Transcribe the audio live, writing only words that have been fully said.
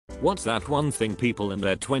What's that one thing people in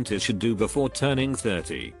their 20s should do before turning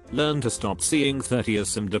 30? Learn to stop seeing 30 as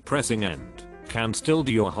some depressing end. Can still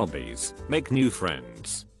do your hobbies, make new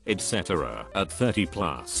friends, etc. at 30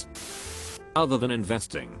 plus. Other than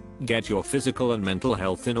investing, get your physical and mental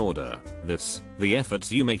health in order. The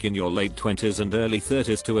efforts you make in your late 20s and early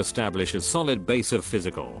 30s to establish a solid base of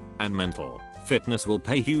physical and mental fitness will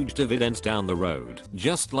pay huge dividends down the road.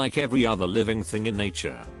 Just like every other living thing in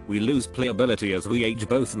nature, we lose playability as we age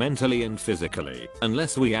both mentally and physically,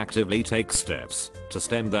 unless we actively take steps to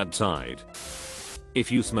stem that tide. If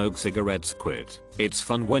you smoke cigarettes, quit. It's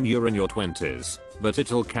fun when you're in your 20s, but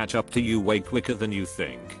it'll catch up to you way quicker than you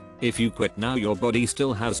think. If you quit now, your body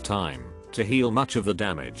still has time to heal much of the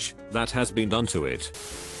damage that has been done to it.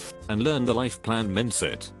 And learn the life plan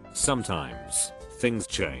mindset. Sometimes things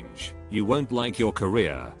change. You won't like your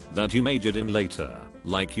career that you majored in later,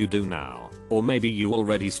 like you do now. Or maybe you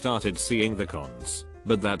already started seeing the cons.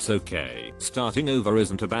 But that's okay. Starting over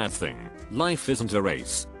isn't a bad thing. Life isn't a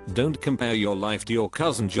race. Don't compare your life to your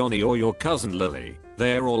cousin Johnny or your cousin Lily.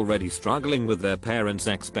 They're already struggling with their parents'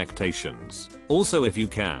 expectations. Also, if you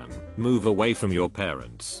can, move away from your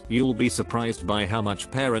parents. You'll be surprised by how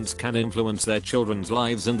much parents can influence their children's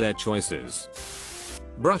lives and their choices.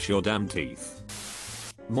 Brush your damn teeth.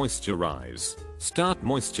 Moisturize. Start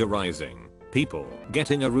moisturizing. People,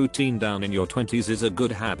 getting a routine down in your 20s is a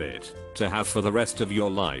good habit to have for the rest of your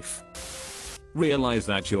life. Realize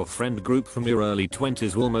that your friend group from your early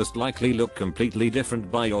 20s will most likely look completely different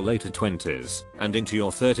by your later 20s and into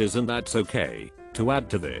your 30s, and that's okay. To add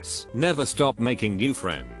to this, never stop making new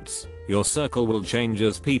friends. Your circle will change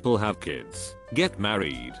as people have kids, get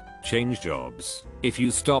married, change jobs. If you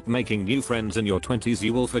stop making new friends in your 20s,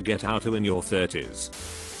 you will forget how to in your 30s.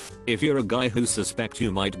 If you're a guy who suspects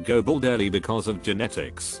you might go bald early because of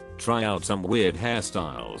genetics, try out some weird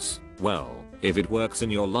hairstyles. Well, if it works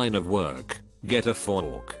in your line of work, get a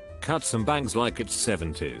fork, cut some bangs like it's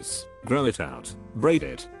 70s, grow it out, braid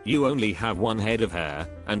it. You only have one head of hair,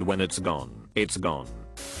 and when it's gone, it's gone.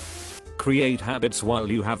 Create habits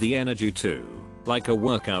while you have the energy to, like a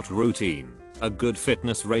workout routine. A good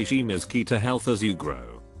fitness regime is key to health as you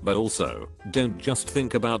grow. But also, don't just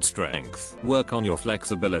think about strength. Work on your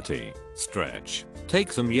flexibility, stretch,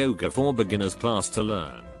 take some yoga for beginners class to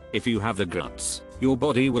learn. If you have the guts, your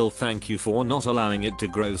body will thank you for not allowing it to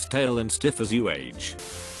grow stale and stiff as you age.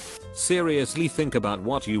 Seriously think about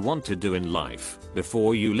what you want to do in life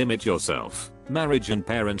before you limit yourself. Marriage and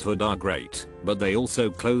parenthood are great, but they also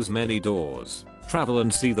close many doors. Travel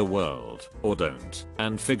and see the world, or don't,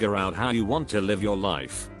 and figure out how you want to live your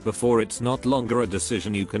life before it's not longer a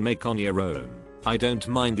decision you can make on your own. I don't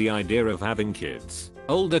mind the idea of having kids.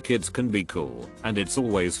 Older kids can be cool, and it's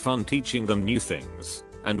always fun teaching them new things.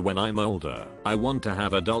 And when I'm older, I want to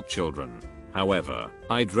have adult children. However,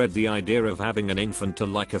 I dread the idea of having an infant to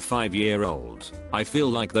like a 5-year-old. I feel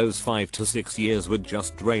like those 5 to 6 years would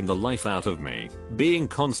just drain the life out of me, being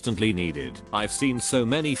constantly needed. I've seen so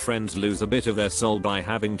many friends lose a bit of their soul by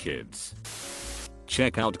having kids.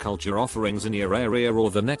 Check out culture offerings in your area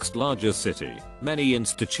or the next larger city. Many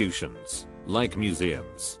institutions, like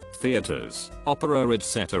museums, theaters, opera,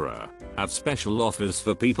 etc., have special offers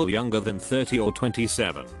for people younger than 30 or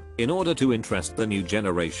 27. In order to interest the new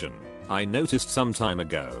generation, I noticed some time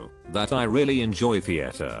ago that I really enjoy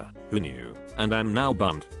theater. Who knew? And I'm now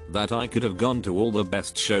bummed that I could have gone to all the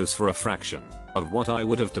best shows for a fraction of what I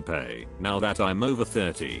would have to pay now that I'm over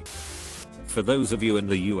 30. For those of you in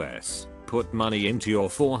the US, put money into your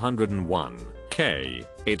 401k.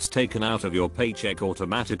 It's taken out of your paycheck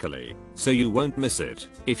automatically, so you won't miss it.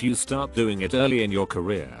 If you start doing it early in your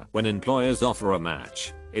career, when employers offer a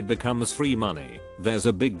match, it becomes free money. There's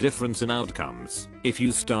a big difference in outcomes if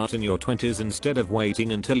you start in your 20s instead of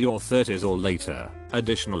waiting until your 30s or later.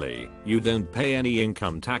 Additionally, you don't pay any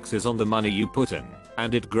income taxes on the money you put in,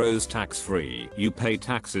 and it grows tax-free. You pay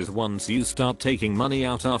taxes once you start taking money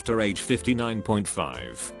out after age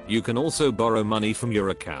 59.5. You can also borrow money from your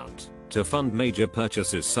account to fund major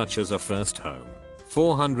purchases such as a first home.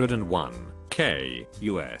 401k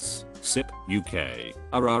US, SIP, UK,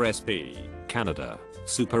 RRSP, Canada,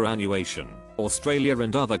 superannuation, Australia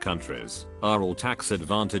and other countries are all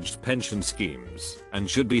tax-advantaged pension schemes and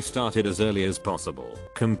should be started as early as possible.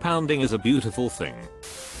 Compounding is a beautiful thing.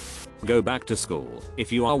 Go back to school.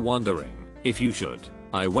 If you are wondering if you should,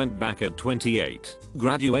 I went back at 28,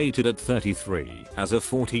 graduated at 33. As a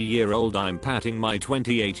 40-year-old, I'm patting my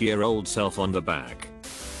 28-year-old self on the back.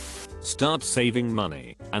 Start saving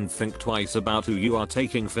money and think twice about who you are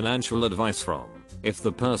taking financial advice from. If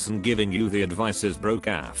the person giving you the advice is broke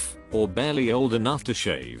AF, or barely old enough to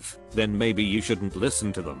shave, then maybe you shouldn't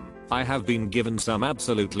listen to them. I have been given some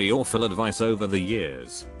absolutely awful advice over the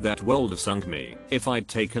years that would have sunk me if I'd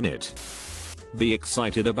taken it. Be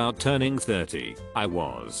excited about turning 30. I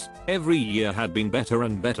was. Every year had been better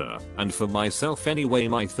and better, and for myself anyway,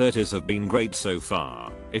 my 30s have been great so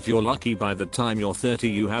far. If you're lucky, by the time you're 30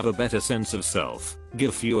 you have a better sense of self,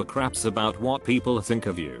 give fewer craps about what people think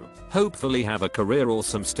of you, hopefully have a career or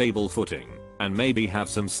some stable footing, and maybe have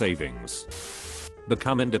some savings.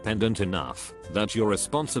 Become independent enough that your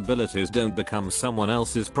responsibilities don't become someone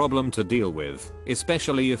else's problem to deal with,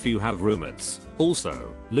 especially if you have roommates.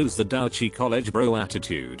 Also, lose the douchey college bro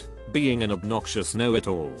attitude. Being an obnoxious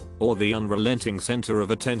know-it-all or the unrelenting center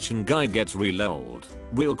of attention guy gets real old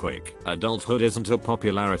real quick. Adulthood isn't a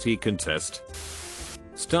popularity contest.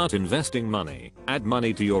 Start investing money. Add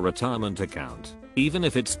money to your retirement account, even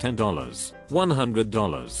if it's $10,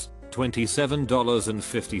 $100,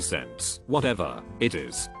 $27.50, whatever it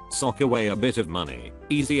is. Sock away a bit of money.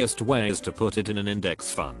 Easiest way is to put it in an index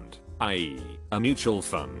fund, i.e. a mutual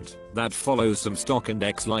fund that follows some stock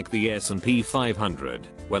index like the S&P 500.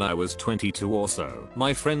 When I was 22 or so,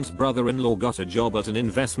 my friend's brother-in-law got a job at an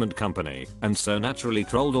investment company, and so naturally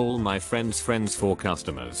trolled all my friends' friends for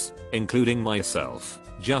customers, including myself,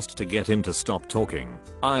 just to get him to stop talking.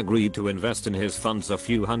 I agreed to invest in his funds a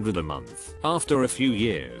few hundred a month. After a few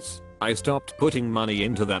years, I stopped putting money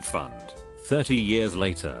into that fund. 30 years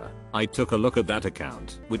later, I took a look at that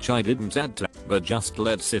account, which I didn't add to, but just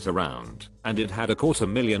let sit around, and it had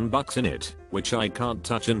 $250,000 in it, which I can't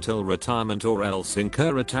touch until retirement or else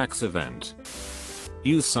incur a tax event.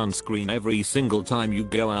 Use sunscreen every single time you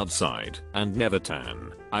go outside, and never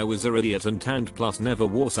tan. I was an idiot and tanned plus never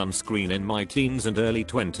wore sunscreen in my teens and early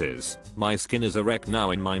 20s. My skin is a wreck now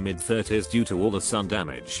in my mid 30s due to all the sun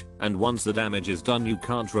damage, and once the damage is done you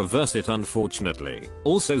can't reverse it, unfortunately.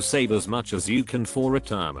 Also, save as much as you can for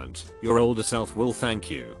retirement. Your older self will thank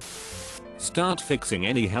you. Start fixing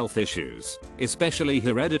any health issues, especially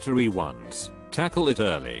hereditary ones. Tackle it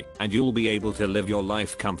early, and you'll be able to live your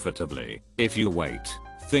life comfortably. If you wait,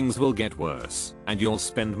 things will get worse, and you'll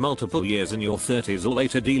spend multiple years in your 30s or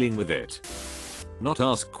later dealing with it. Not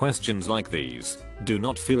ask questions like these. Do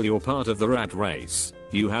not feel you're part of the rat race.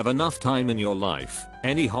 You have enough time in your life.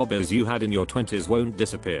 Any hobbies you had in your 20s won't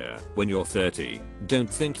disappear when you're 30. Don't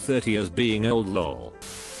think 30 as being old, lol.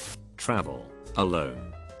 Travel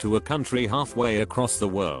alone to a country halfway across the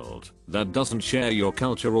world that doesn't share your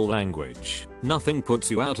culture or language. Nothing puts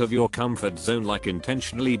you out of your comfort zone like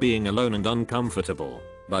intentionally being alone and uncomfortable,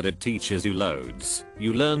 but it teaches you loads.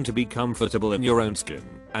 You learn to be comfortable in your own skin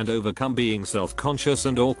and overcome being self-conscious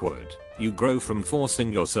and awkward. You grow from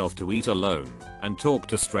forcing yourself to eat alone and talk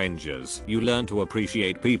to strangers. You learn to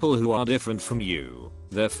appreciate people who are different from you,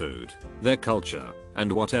 their food, their culture,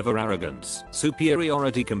 and whatever arrogance,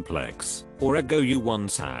 superiority complex, or ego you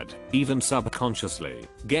once had, even subconsciously.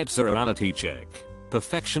 Gets a reality check.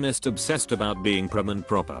 Perfectionist obsessed about being prim and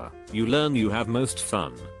proper. You learn you have most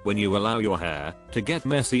fun when you allow your hair to get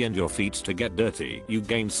messy and your feet to get dirty. You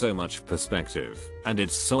gain so much perspective, and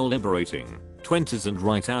it's so liberating. 20s and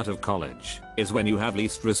right out of college is when you have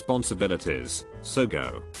least responsibilities, so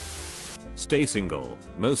go. Stay single.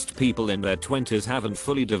 Most people in their 20s haven't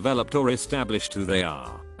fully developed or established who they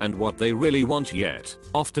are and what they really want yet.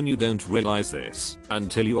 Often you don't realize this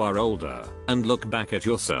until you are older and look back at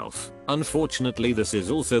yourself. Unfortunately, this is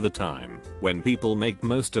also the time when people make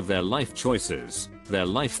most of their life choices, their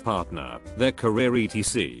life partner, their career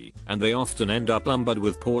etc, and they often end up lumbered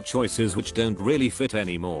with poor choices which don't really fit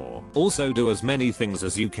anymore. Also, do as many things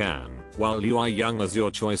as you can while you are young, as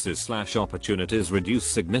your choices / opportunities reduce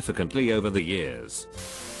significantly over the years.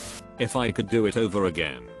 If I could do it over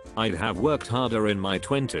again, I'd have worked harder in my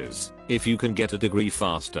 20s. If you can get a degree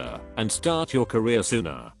faster and start your career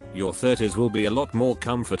sooner, your 30s will be a lot more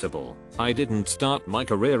comfortable. I didn't start my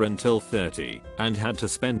career until 30 and had to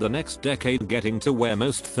spend the next decade getting to where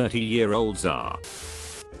most 30-year-olds are.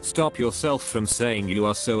 Stop yourself from saying you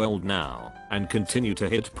are so old now and continue to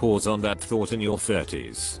hit pause on that thought in your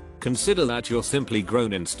 30s. Consider that you're simply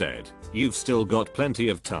grown instead. You've still got plenty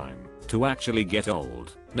of time to actually get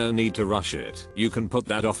old. No need to rush it. You can put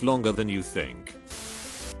that off longer than you think.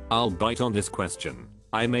 I'll bite on this question.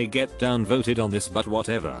 I may get downvoted on this, but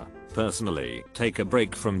whatever. Personally, take a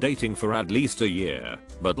break from dating for at least a year.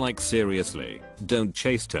 But like, seriously, don't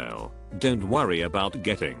chase tail. Don't worry about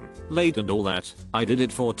getting laid and all that. I did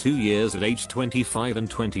it for 2 years at age 25 and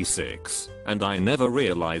 26, and I never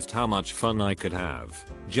realized how much fun I could have.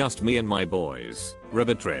 Just me and my boys.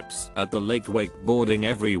 River trips at the lake, wakeboarding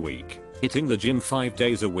every week, hitting the gym 5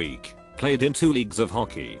 days a week, played in 2 leagues of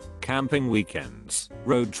hockey, camping weekends,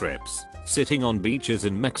 road trips, sitting on beaches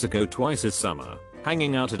in Mexico twice a summer,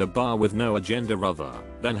 hanging out at a bar with no agenda other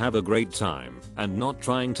than have a great time and not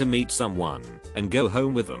trying to meet someone and go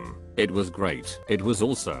home with them. It was great. It was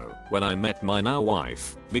also when I met my now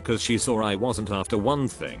wife, because she saw I wasn't after one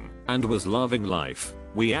thing and was loving life.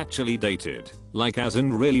 We actually dated, like as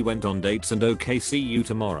in really went on dates and okay see you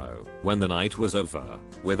tomorrow. When the night was over,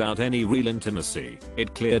 without any real intimacy,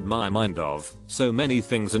 it cleared my mind of so many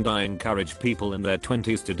things, and I encourage people in their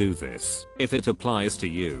 20s to do this. If it applies to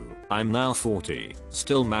you, I'm now 40,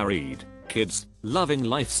 still married, kids, loving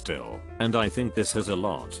life still, and I think this has a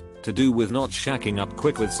lot to do with not shacking up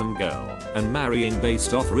quick with some girl and marrying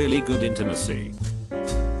based off really good intimacy.